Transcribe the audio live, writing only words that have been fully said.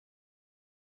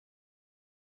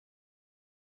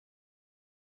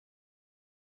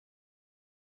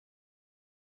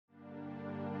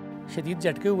शदीद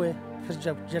झटके हुए। फिर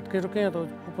जब झटके रुके हैं तो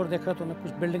ऊपर देखा तो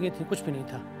कुछ बिल्डिंगें थी, कुछ भी नहीं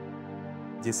था।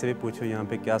 जिससे भी पूछो यहाँ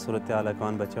पे क्या सूरत हाल है,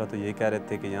 कौन बचा हो, तो ये कह रहे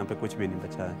थे कि यहाँ पे कुछ भी नहीं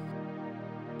बचा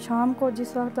है। शाम को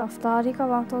जिस वक्त अफ्तारी का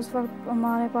वक्त था उस वक्त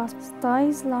हमारे पास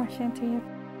 27 लाशें थी।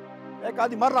 एक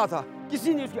आदमी मर रहा था,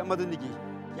 किसी ने उसकी मदद नहीं की।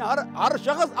 यहाँ हर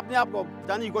शख्स अपने आप को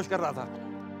बचाने की कोशिश कर रहा था।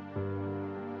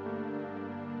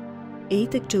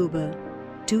 8 October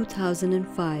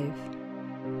 2005.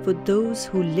 For those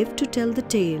who live to tell the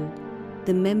tale,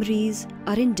 the memories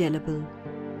are indelible.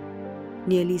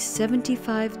 Nearly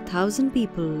 75,000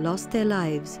 people lost their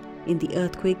lives in the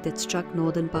earthquake that struck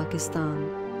northern Pakistan.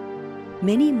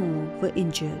 Many more were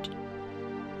injured.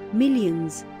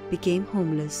 Millions became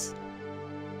homeless.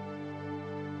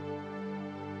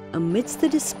 Amidst the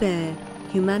despair,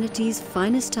 humanity's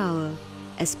finest hour,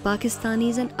 as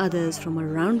Pakistanis and others from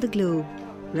around the globe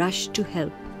rushed to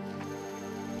help.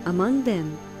 Among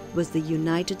them was the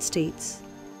United States.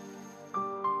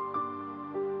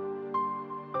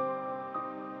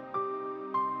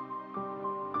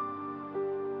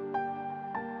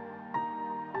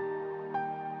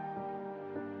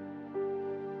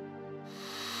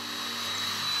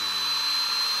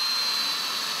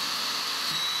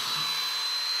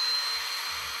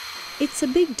 It's a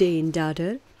big day in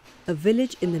Dadar, a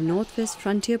village in the northwest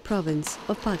frontier province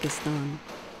of Pakistan.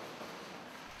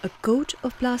 A coat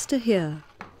of plaster here,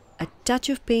 a touch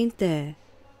of paint there,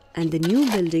 and the new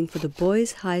building for the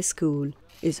boys' high school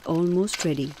is almost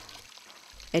ready.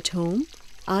 At home,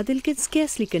 Adil can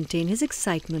scarcely contain his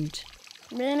excitement.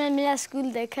 मैंने नया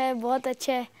school देखा है, बहुत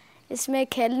अच्छा है। इसमें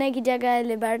खेलने की जगह है,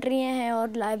 लैबोरेटरियाँ हैं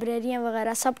और लाइब्रेरियाँ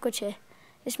वगैरह सब कुछ है।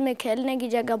 इसमें खेलने की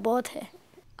जगह बहुत है।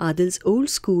 Adil's old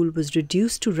school was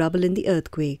reduced to rubble in the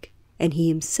earthquake, and he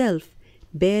himself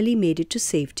barely made it to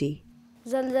safety.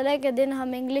 ज़लज़ले के दिन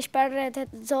हम इंग्लिश पढ़ रहे थे,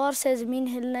 ज़ोर से ज़मीन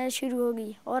हिलना शुरू हो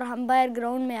गई और हम बाहर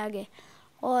ग्राउंड में आ गए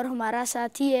और हमारा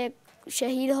साथी एक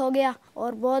शहीद हो गया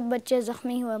और बहुत बच्चे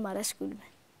ज़ख्मी हुए हमारे स्कूल में।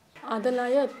 आदिल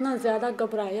आया, इतना ज़्यादा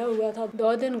घबराया हुआ था,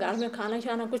 2 दिन घर में खाना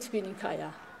शाना कुछ भी नहीं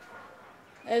खाया,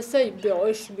 ऐसे ही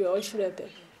बेहोश रहते।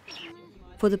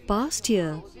 For the past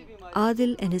year,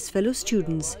 Adil and his fellow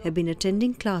students have been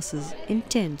attending classes in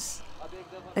tents.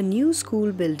 A new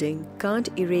school building can't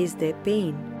erase their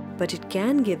pain, but it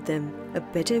can give them a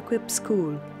better equipped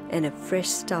school and a fresh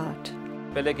start.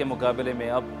 पहले के मुकाबले में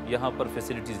अब यहाँ पर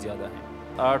facilities ज़्यादा हैं।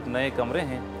 8 नए कमरे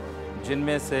हैं,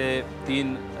 जिनमें से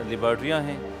 3 लैबोरेटरियाँ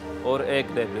हैं और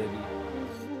 1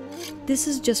 library. This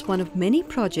is just one of many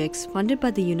projects funded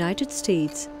by the United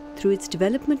States through its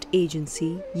development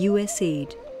agency,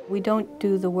 USAID. We don't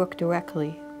do the work directly.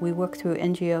 We work through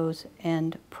NGOs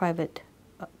and private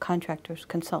contractors,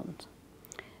 consultants.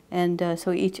 And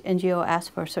so each NGO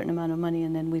asks for a certain amount of money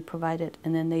and then we provide it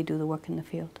and then they do the work in the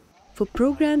field. For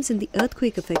programs in the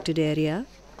earthquake-affected area,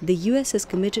 the US has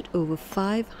committed over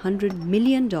 $500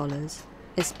 million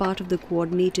as part of the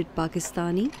coordinated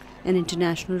Pakistani and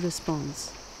international response.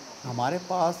 हमारे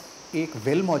पास एक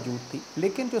well मौजूद थी,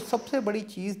 लेकिन जो सबसे बड़ी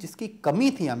चीज़ जिसकी कमी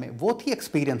थी हमें, वो थी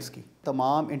एक्सपीरियंस की।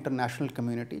 तमाम इंटरनेशनल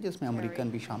कम्युनिटी, जिसमें अमेरिकन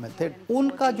भी शामिल थे,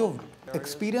 उनका जो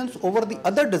experience over the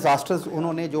other disasters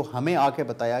उन्होंने जो हमें आके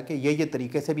बताया कि ये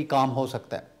तरीके से भी काम हो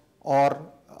सकता है, और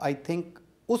आई थिंक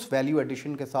उस वैल्यू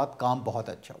एडिशन के साथ काम बहुत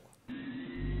अच्छा हुआ।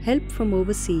 Help from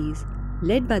overseas,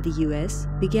 led by the US,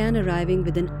 began arriving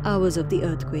within hours of the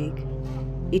earthquake.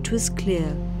 It was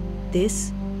clear this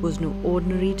was no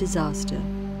ordinary disaster.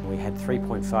 We had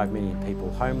 3.5 million people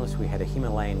homeless. We had a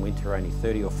Himalayan winter only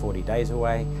 30 or 40 days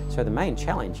away. So the main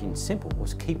challenge, in simple,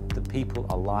 was keep the people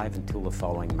alive until the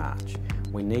following March.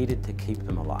 We needed to keep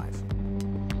them alive.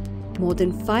 More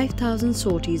than 5,000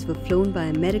 sorties were flown by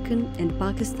American and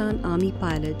Pakistan Army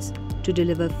pilots to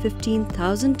deliver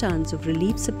 15,000 tons of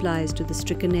relief supplies to the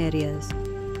stricken areas,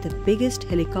 the biggest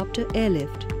helicopter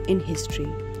airlift in history.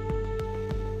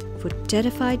 For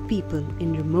terrified people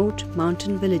in remote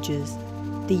mountain villages,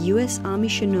 the US Army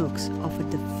Chinooks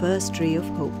offered the first ray of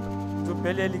hope. जो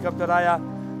पहले helicopter आया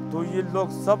तो ये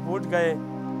लोग सब उठ गए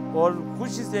और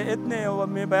खुशी से इतने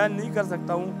मैं बयान नहीं कर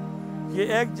सकता हूँ। ये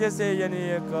एक जैसे यानी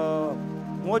एक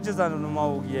मौजज़ा नुमा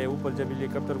हो गया है। ऊपर जब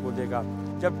हेलीकॉप्टर को देखा,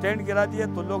 जब टेंट गिरा दिया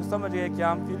तो लोग समझ गए कि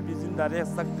हम फिर भी जिंदा रह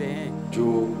सकते हैं। जो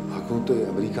हुकूमत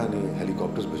अमेरिका ने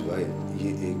हेलीकॉप्टर्स भिजवाए,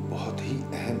 ये एक बहुत ही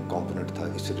अहम कंपोनेंट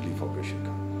था इस रिलीफ ऑपरेशन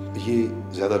का। ये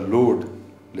ज़्यादा लोड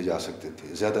ले जा सकते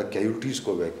थे, ज़्यादा कैजुअल्टीज़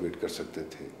को इवैक्यूएट कर सकते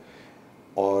थे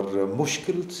और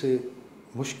मुश्किल से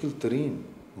मुश्किल तरीन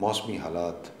मौसमी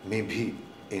हालात में भी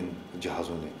इन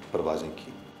जहाज़ों ने परवाज़ें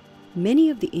की। Many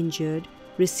of the injured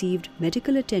received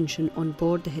medical attention on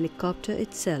board the helicopter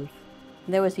itself.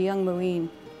 There was a young Marine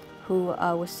who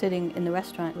was sitting in the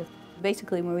restaurant with,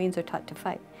 basically Marines are taught to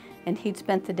fight. and he'd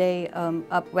spent the day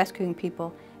up rescuing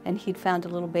people, and he'd found a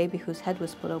little baby whose head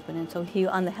was split open, and so he,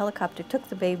 on the helicopter, took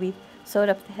the baby, sewed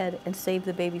up the head, and saved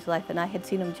the baby's life. And I had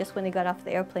seen him just when he got off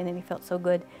the airplane, and he felt so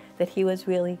good that he was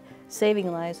really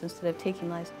saving lives instead of taking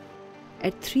lives.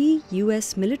 At 3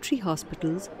 US military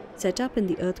hospitals set up in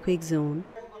the earthquake zone,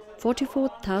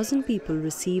 44,000 people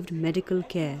received medical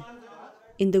care.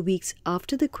 In the weeks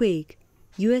after the quake,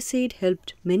 USAID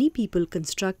helped many people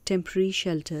construct temporary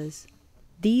shelters.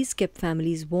 These kept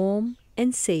families warm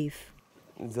and safe.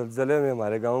 ज़लज़ले में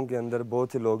हमारे गांव के अंदर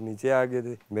बहुत से लोग नीचे आ गए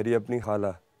थे। मेरी अपनी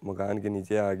खाला मकान के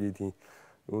नीचे आ गई थी।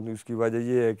 उसकी वजह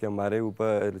ये है कि हमारे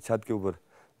ऊपर छत के ऊपर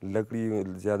लकड़ी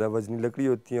ज़्यादा वजनी लकड़ी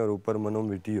होती है और ऊपर मनो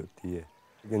मिट्टी होती है।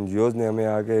 एनजीओज़ ने हमें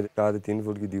आके 4 से 3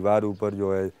 फुट की दीवार ऊपर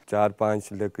जो है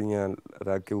 4-5 लकड़ियाँ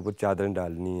रख के ऊपर चादर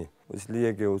डालनी है,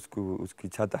 इसलिए कि उसकी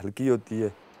छत हल्की होती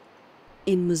है।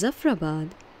 In Muzaffarabad,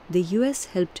 the US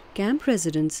helped camp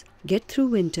residents get through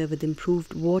winter with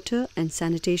improved water and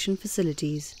sanitation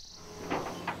facilities.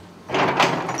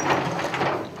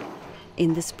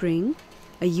 In the spring,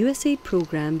 a USAID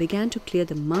program began to clear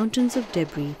the mountains of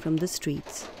debris from the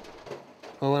streets.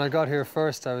 Well, when I got here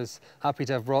first, I was happy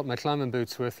to have brought my climbing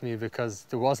boots with me because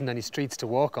there wasn't any streets to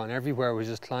walk on. Everywhere was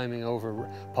just climbing over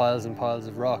piles and piles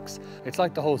of rocks. It's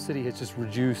like the whole city has just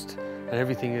reduced and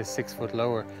everything is 6 foot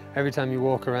lower. Every time you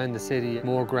walk around the city,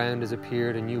 more ground has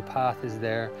appeared, a new path is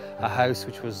there. A house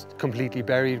which was completely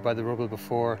buried by the rubble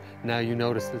before, now you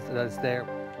notice that it's there.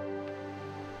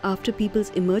 After people's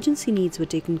emergency needs were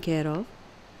taken care of,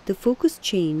 the focus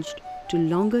changed to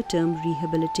longer-term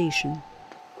rehabilitation.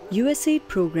 USAID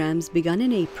programs begun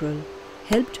in April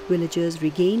helped villagers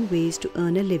regain ways to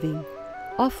earn a living,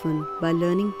 often by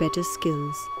learning better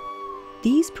skills.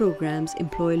 These programs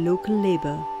employ local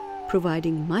labor,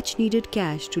 providing much-needed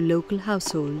cash to local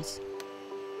households.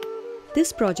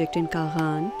 This project in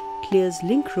Kaghan clears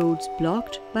link roads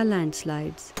blocked by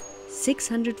landslides.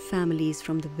 600 families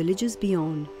from the villages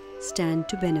beyond stand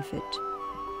to benefit.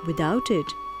 Without it,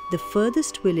 the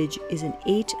furthest village is an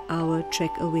 8-hour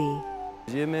trek away.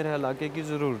 ये मेरे इलाके की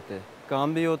ज़रूरत है,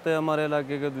 काम भी होता है हमारे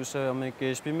इलाके का, दूसरा हमें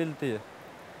कैश भी मिलती है,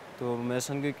 तो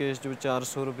मैसन की कैश जो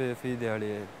 400 रुपये फ़ी दिहाड़ी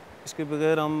है, इसके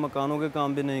बगैर हम मकानों के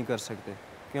काम भी नहीं कर सकते,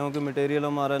 क्योंकि मटेरियल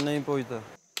हमारा नहीं पहुंचता.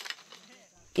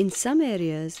 In some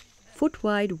areas,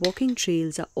 foot-wide walking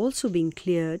trails are also being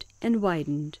cleared and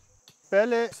widened.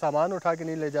 पहले सामान उठा के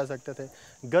नहीं ले जा सकते थे,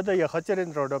 गधे या खच्चर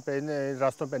इन रोडों पे, इन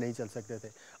रास्तों पे नहीं चल सकते थे.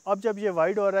 अब जब ये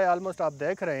वाइड हो रहा है, ऑलमोस्ट आप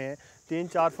देख रहे हैं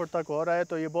 3-4 फुट तक हो रहा है,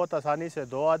 तो ये बहुत आसानी से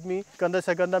 2 आदमी कंधे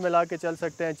से कंधा मिला के चल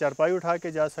सकते हैं, चारपाई उठा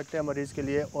के जा सकते हैं मरीज़ के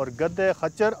लिए, और गधे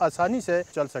खच्चर आसानी से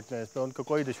चल सकते हैं, इस पर उनको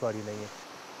कोई दुश्वारी नहीं है.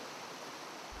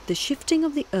 The shifting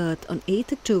of the earth on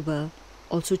 8th October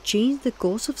also changed the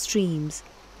course of streams,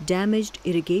 damaged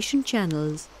irrigation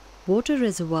channels, water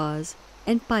reservoirs,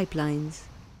 and pipelines.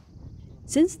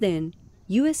 Since then,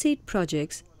 USAID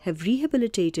projects have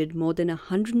rehabilitated more than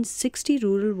 160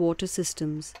 rural water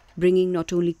systems, bringing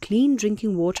not only clean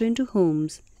drinking water into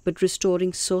homes, but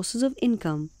restoring sources of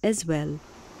income as well.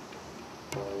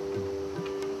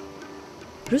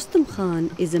 Rustam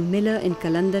Khan is a miller in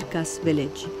Kalandar Kas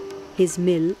village. His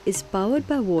mill is powered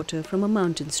by water from a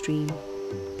mountain stream.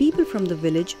 People from the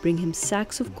village bring him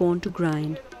sacks of corn to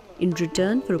grind in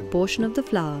return for a portion of the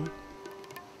flour.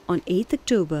 On 8th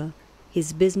October,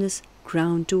 his business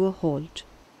ground to a halt.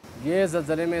 ये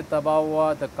ज़लज़ले में तबाह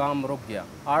हुआ तो काम रुक गया.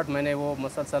 8 महीने वो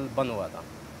मुसलसल बंद हुआ था.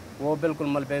 वो बिल्कुल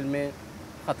मलबे में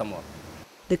ख़त्म हुआ.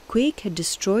 The quake had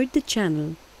destroyed the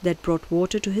channel that brought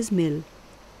water to his mill.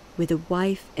 With a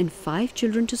wife and 5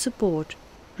 children to support,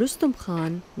 Rustam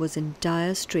Khan was in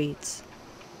dire straits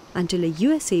until a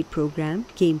USAID program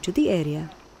came to the area.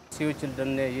 Few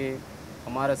children ने ये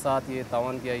हमारे साथ ये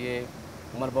तावन किया, ये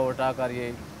मलबा उठाकर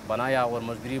ये बनाया और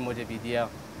मजदूरी मुझे भी दिया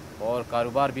और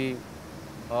कारोबार भी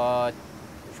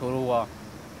शुरू हुआ.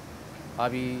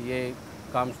 अभी ये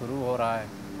काम शुरू हो रहा है.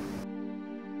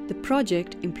 The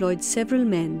project employed several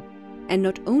men and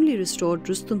not only restored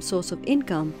Rustam's source of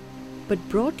income, but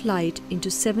brought light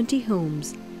into 70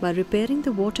 homes by repairing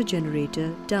the water generator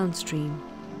downstream.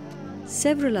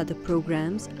 Several other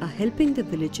programs are helping the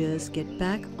villagers get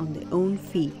back on their own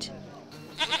feet.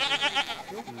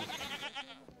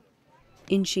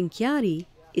 In Shinkyari,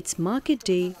 it's market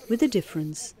day with a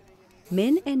difference.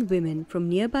 Men and women from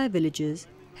nearby villages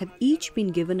have each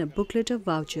been given a booklet of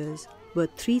vouchers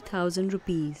worth 3,000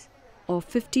 rupees or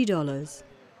 $50.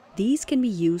 These can be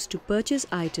used to purchase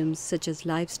items such as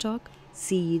livestock,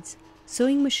 seeds,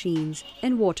 sewing machines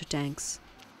and water tanks.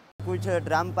 कुछ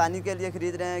drum पानी के लिए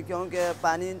खरीद रहे हैं क्योंकि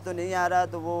पानी तो नहीं आ रहा,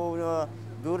 तो वो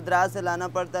दूर दराज से लाना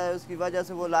पड़ता है, उसकी वजह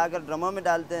से वो लाकर ड्रमों में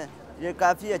डालते हैं. ये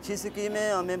काफ़ी अच्छी स्कीम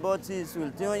है, हमें बहुत सी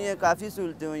सहूलतें हुई हैं, काफ़ी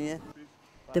सहूलतें हुई हैं।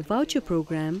 The voucher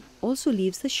program also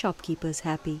leaves the shopkeepers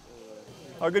happy.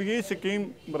 अगर ये स्कीम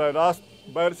बराह रास्त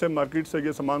बाहर से मार्केट से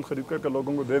ये सामान खरीद कर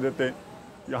लोगों को दे देते हैं,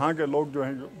 यहाँ के लोग जो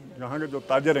हैं, यहाँ के जो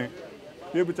ताजर हैं,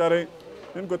 ये बेचारे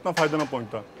इनको इतना फ़ायदा ना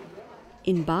पहुँचता।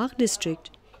 In Bagh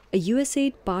district, a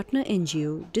USAID partner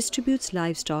NGO distributes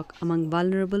livestock among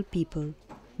vulnerable people,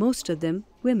 most of them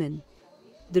women.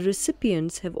 The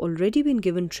recipients have already been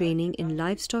given training in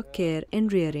livestock care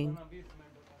and rearing.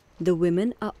 The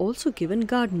women are also given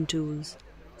garden tools,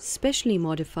 specially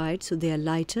modified so they are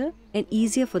lighter and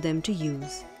easier for them to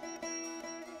use.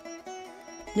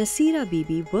 Nasira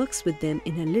Bibi works with them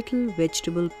in a little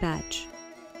vegetable patch.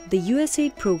 The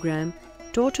USAID program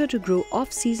taught her to grow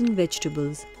off-season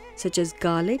vegetables such as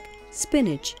garlic,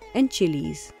 spinach and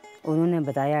chilies. उन्होंने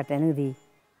बताया training दी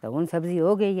तो उन सब्जी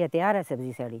हो गई है, तैयार है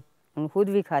सब्जी साड़ी, हम खुद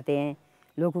भी खाते हैं,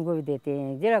 लोगों को भी देते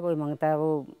हैं, जरा कोई मांगता है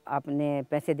वो अपने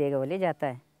पैसे देगा वो ले जाता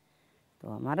है, तो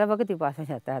हमारा वक्त भी पास हो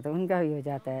जाता है, तो उनका भी हो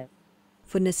जाता है.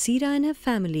 For Nasira and her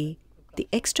family, the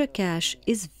extra cash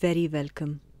is very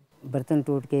welcome. बर्तन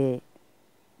टूट गए,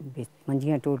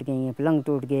 मंजियाँ टूट गई हैं, पलंग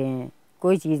टूट गए हैं,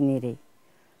 कोई चीज़ नहीं रही,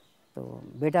 तो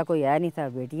बेटा कोई आया नहीं था,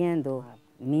 बेटियाँ हैं दो,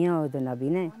 मियाँ और दो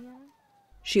नाबीना.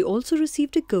 She also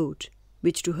received a goat,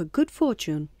 which to her good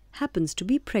fortune happens to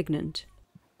be pregnant.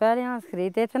 पहले यहाँ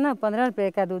खरीदते थे ना 15 रुपए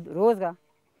का दूध रोज़ का,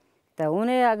 तो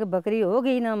उन्हें अगर बकरी हो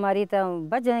गई ना हमारी तो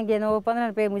बच जाएंगे ना, वो 15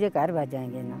 रुपए मुझे घर बच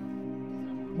जाएंगे ना.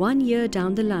 1 year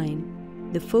down the line,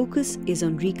 the focus is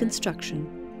on reconstruction.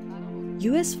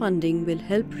 US funding will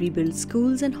help rebuild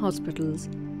schools and hospitals,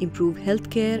 improve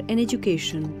healthcare and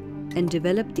education, and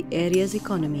develop the area's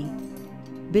economy.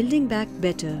 Building back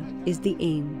better is the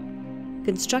aim.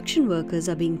 Construction workers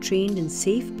are being trained in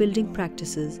safe building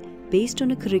practices based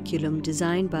on a curriculum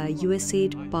designed by a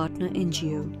USAID partner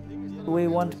NGO. We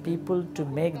want people to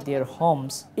make their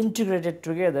homes integrated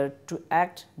together to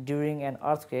act during an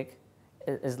earthquake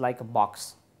is like a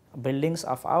box. Buildings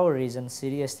of our region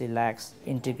seriously lacks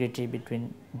integrity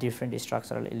between different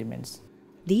structural elements.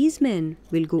 These men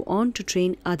will go on to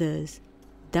train others,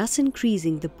 thus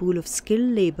increasing the pool of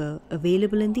skilled labor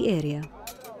available in the area.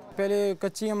 पहले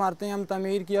कच्ची इमारतें हम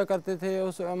तामीर किया करते थे,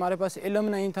 उस हमारे पास इल्म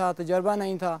नहीं था, तजर्बा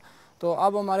नहीं था, तो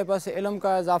अब हमारे पास इल्म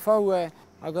का इजाफा हुआ है.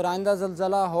 अगर आइंदा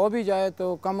ज़लज़ला हो भी जाए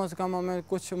तो कम से कम हमें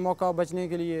कुछ मौका बचने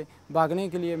के लिए, भागने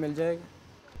के लिए मिल जाएगा.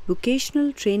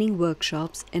 Vocational training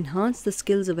workshops enhance the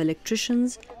skills of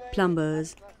electricians,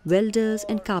 plumbers, welders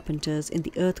and carpenters in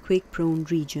the earthquake-prone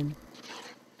region.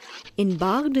 In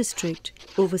Bagh district,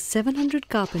 over 700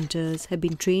 carpenters have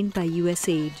been trained by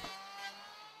USAID.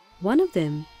 One of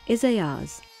them is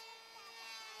Ayaz.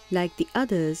 Like the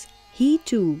others, he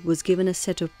too was given a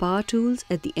set of power tools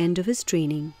at the end of his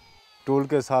training. Tool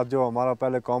के साथ जो हमारा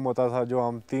पहले काम होता था, जो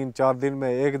हम 3-4 दिन में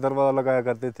एक दरवाज़ा लगाया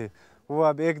करते थे, वो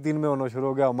अब एक दिन में होना शुरू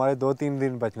हो गया, हमारे 2-3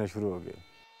 दिन बचना शुरू हो गए.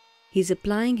 He's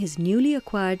applying his newly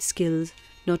acquired skills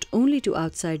not only to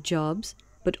outside jobs,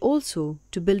 but also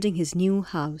to building his new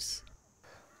house.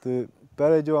 तो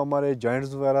पहले जो हमारे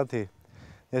जॉइंट्स वगैरह थे,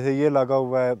 जैसे ये लगा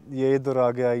हुआ है, ये इधर आ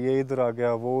गया, ये इधर आ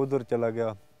गया, वो उधर चला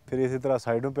गया, फिर इसी तरह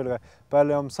साइडों पे लगा.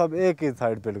 पहले हम सब एक ही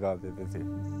साइड पे लगा देते थे.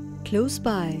 Close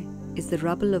by is the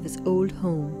rubble of his old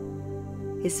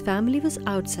home. His family was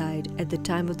outside at the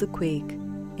time of the quake,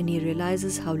 and he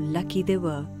realizes how lucky they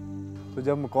were. तो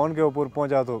जब मकान के ऊपर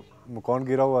पहुंचा तो मकान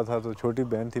गिरा हुआ था, तो छोटी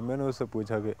बहन थी, मैंने उससे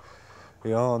पूछा कि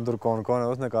यहाँ अंदर कौन कौन है.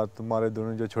 उसने कहा तुम्हारे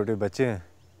दोनों जो छोटे बच्चे हैं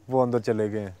वो अंदर चले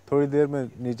गए हैं. थोड़ी देर में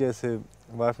नीचे से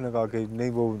वाइफ ने कहा कि नहीं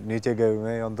वो नीचे गए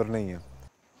हुए हैं, अंदर नहीं है.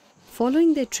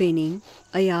 Following their training,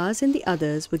 Ayaz and the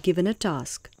others were given a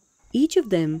task. Each of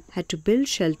them had to build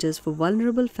shelters for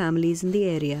vulnerable families in the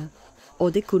area,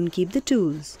 or they couldn't keep the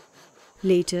tools.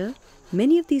 Later,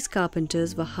 many of these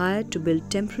carpenters were hired to build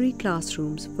temporary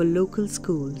classrooms for local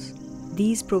schools.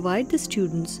 These provide the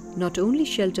students not only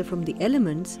shelter from the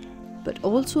elements, but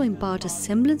also impart a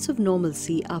semblance of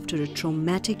normalcy after a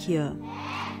traumatic year.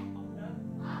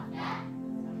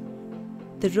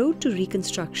 The road to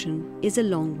reconstruction is a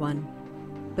long one,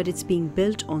 but it's being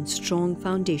built on strong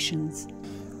foundations.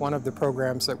 One of the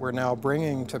programs that we're now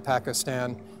bringing to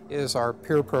Pakistan is our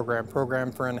PEER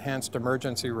program for enhanced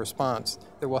emergency response,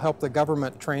 that will help the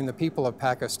government train the people of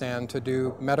Pakistan to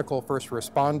do medical first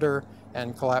responder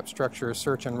and collapse structure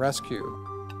search and rescue.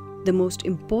 The most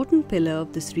important pillar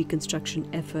of this reconstruction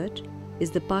effort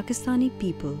is the Pakistani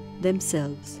people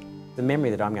themselves. The memory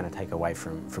that I'm going to take away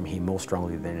from here more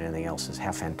strongly than anything else is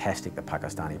how fantastic the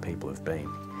Pakistani people have been.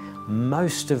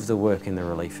 Most of the work in the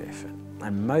relief effort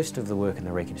and most of the work in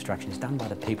the reconstruction is done by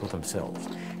the people themselves.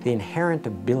 The inherent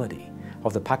ability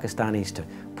of the Pakistanis to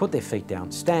put their feet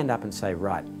down, stand up and say,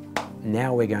 right,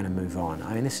 now we're going to move on.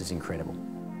 I mean, this is incredible.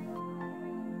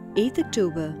 8th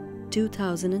October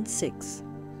 2006.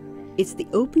 It's the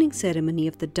opening ceremony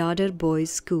of the Dadar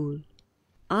Boys School.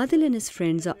 Adil and his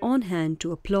friends are on hand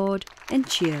to applaud and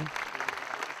cheer.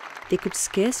 They could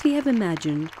scarcely have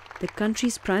imagined the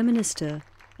country's Prime Minister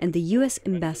and the US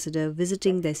Ambassador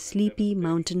visiting their sleepy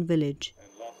mountain village.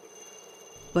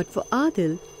 But for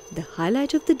Adil, the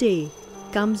highlight of the day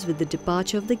comes with the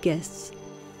departure of the guests.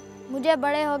 मुझे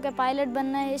बड़े होकर pilot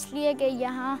बनना है इसलिए कि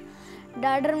यहाँ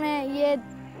डाडर में ये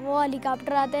वो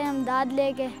हेलीकॉप्टर आते हैं हम दाद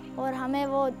लेके और हमें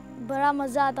वो बड़ा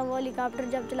मज़ा आता वो हेलीकॉप्टर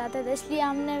जब चलाते थे इसलिए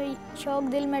हमने भी शौक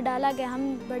दिल में डाला कि हम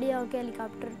बढ़िया होकर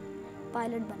हेलीकॉप्टर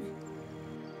पायलट बने.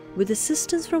 With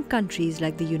assistance from countries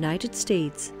like the United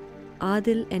States,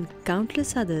 Adil and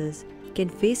countless others can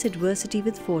face adversity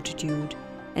with fortitude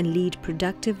and lead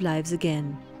productive lives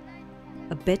again.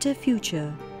 A better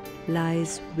future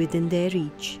lies within their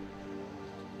reach.